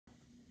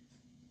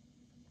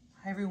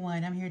Hi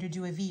everyone, I'm here to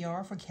do a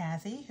VR for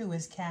Kathy, who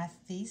is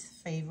Kathy's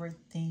Favorite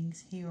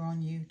Things here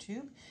on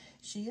YouTube.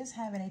 She is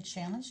having a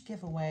challenge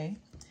giveaway,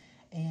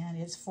 and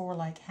it's for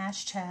like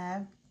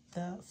hashtag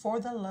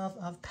for the love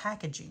of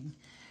packaging.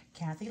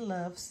 Kathy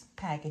loves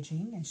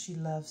packaging, and she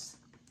loves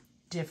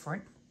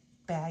different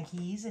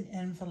baggies and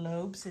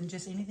envelopes and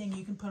just anything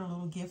you can put a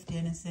little gift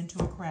in and send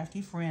to a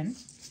crafty friend.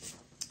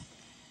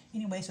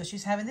 Anyway, so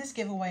she's having this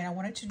giveaway, and I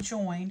wanted to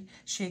join.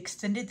 She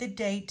extended the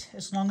date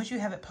as long as you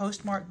have it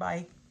postmarked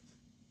by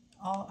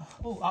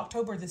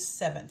October the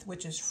 7th,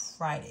 which is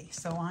Friday.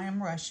 So I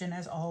am rushing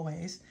as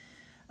always.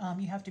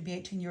 You have to be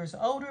 18 years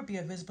or older, be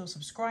a visible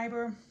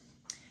subscriber,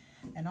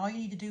 and all you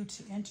need to do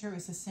to enter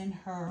is to send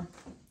her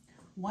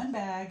one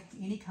bag,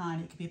 any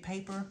kind. It could be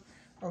paper,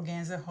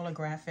 organza,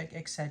 holographic,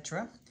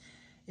 etc.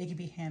 It could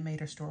be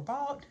handmade or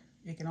store-bought.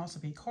 It can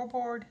also be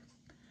cardboard,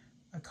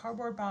 a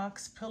cardboard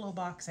box, pillow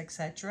box,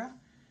 etc.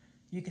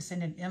 You can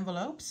send in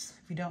envelopes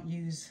if you don't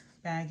use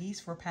baggies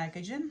for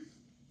packaging.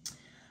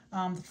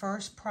 The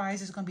first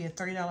prize is going to be a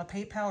 $30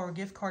 PayPal or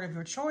gift card of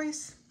your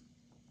choice.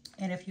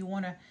 And if you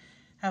want to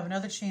have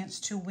another chance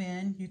to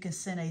win, you can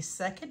send a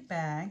second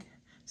bag,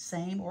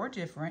 same or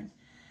different,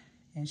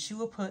 and she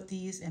will put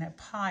these in a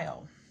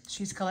pile.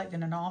 She's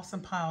collecting an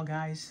awesome pile,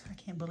 guys. I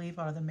can't believe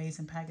all of the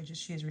amazing packages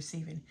she is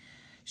receiving.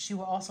 She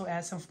will also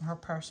add some from her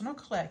personal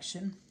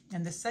collection,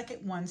 and the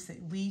second ones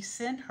that we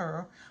send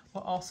her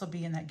will also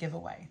be in that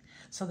giveaway.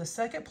 So the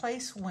second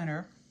place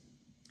winner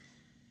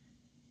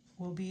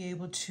will be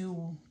able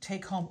to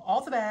take home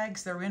all the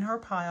bags that are in her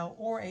pile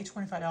or a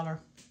 $25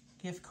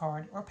 gift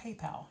card or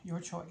PayPal, your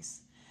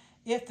choice.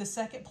 If the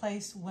second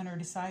place winner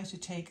decides to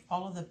take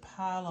all of the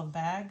pile of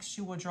bags,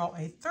 she will draw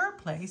a third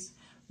place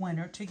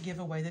winner to give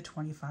away the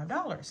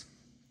 $25.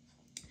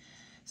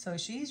 So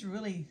she's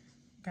really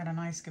got a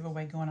nice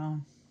giveaway going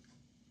on.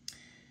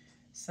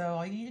 So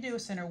all you need to do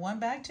is send her one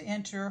bag to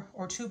enter,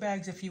 or two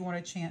bags if you want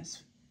a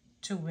chance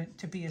to win,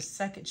 to be a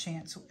second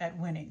chance at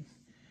winning.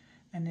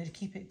 And then to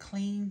keep it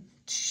clean,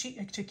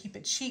 to keep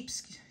it cheap,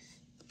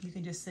 you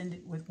can just send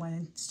it with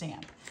one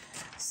stamp.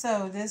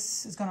 So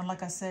this is gonna,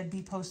 like I said,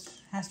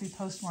 has to be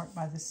postmarked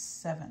by the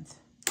 7th.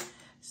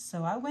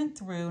 So I went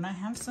through and I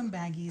have some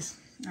baggies.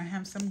 I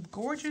have some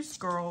gorgeous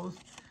girls,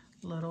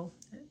 little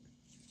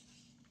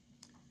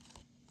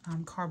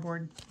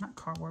cardboard, not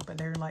cardboard, but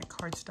they're like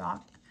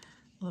cardstock,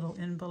 little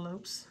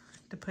envelopes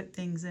to put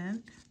things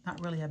in. Not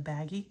really a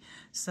baggie.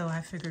 So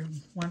I figured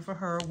one for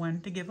her,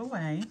 one to give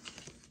away.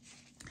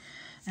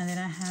 And then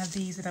I have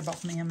these that I bought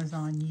from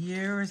Amazon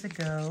years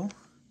ago.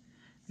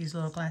 These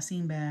little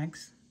glassine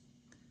bags.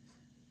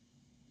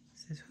 It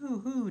says,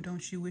 hoo,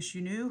 don't you wish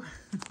you knew?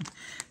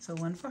 So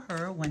one for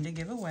her, one to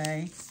give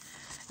away.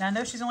 Now I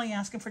know she's only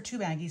asking for two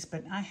baggies,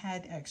 but I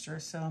had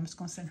extras, so I'm just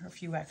going to send her a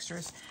few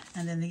extras.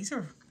 And then these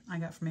are, I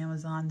got from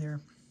Amazon. They're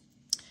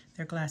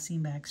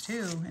glassine bags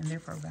too, and they're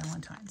for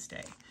Valentine's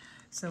Day.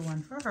 So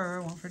one for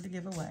her, one for to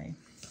give away.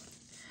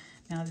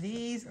 Now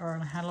these are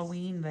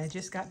Halloween. I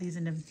just got these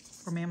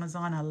from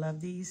Amazon. I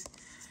love these.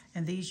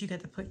 And these you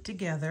get to put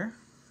together.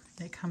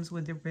 It comes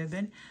with the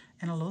ribbon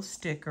and a little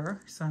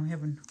sticker. So I'm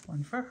having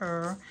one for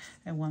her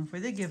and one for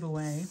the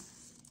giveaway.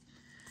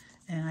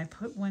 And I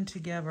put one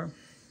together.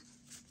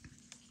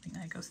 I think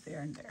that goes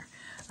there and there.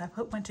 I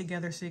put one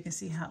together so you can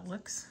see how it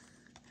looks.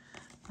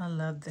 I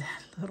love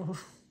that little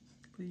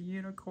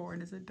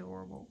unicorn. It's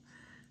adorable.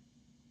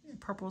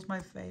 Purple is my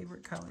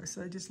favorite color,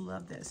 so I just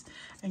love this.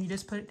 And you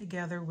just put it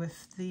together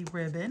with the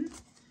ribbon,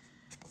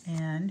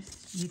 and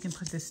you can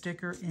put the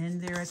sticker in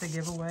there as a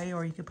giveaway,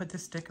 or you can put the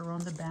sticker on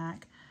the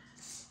back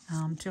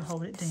to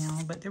hold it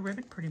down. But the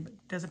ribbon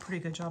does a pretty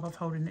good job of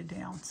holding it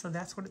down. So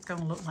that's what it's going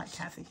to look like,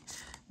 Kathy,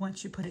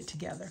 once you put it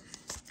together.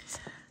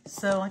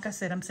 So like I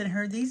said, I'm sending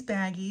her these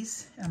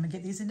baggies. I'm going to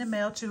get these in the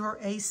mail to her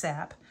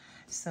ASAP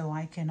so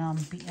I can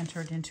be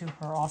entered into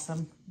her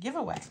awesome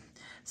giveaway.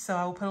 So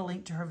I will put a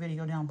link to her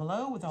video down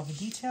below with all the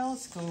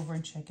details. Go over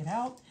and check it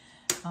out.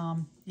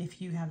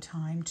 If you have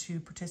time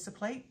to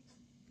participate,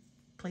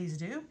 please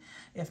do.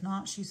 If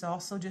not, she's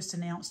also just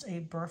announced a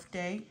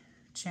birthday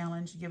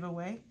challenge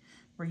giveaway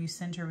where you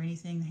send her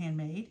anything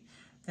handmade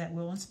that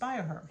will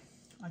inspire her,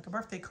 like a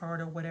birthday card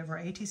or whatever,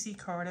 ATC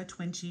card, a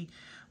Twinchie,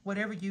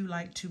 whatever you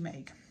like to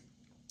make.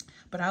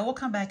 But I will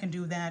come back and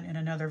do that in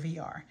another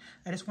VR.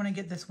 I just want to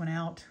get this one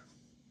out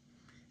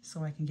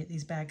so I can get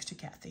these bags to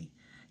Kathy.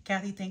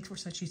 Kathy, thanks for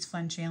such these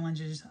fun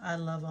challenges. I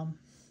love them.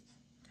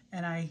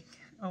 And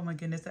oh my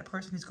goodness, that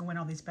person who's going to win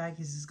all these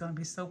baggies is going to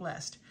be so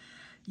blessed.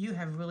 You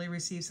have really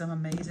received some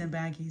amazing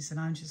baggies, and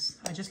I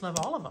just love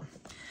all of them.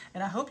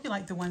 And I hope you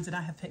like the ones that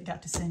I have picked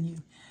out to send you.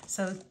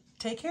 So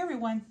take care,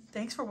 everyone.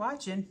 Thanks for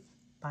watching.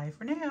 Bye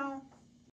for now.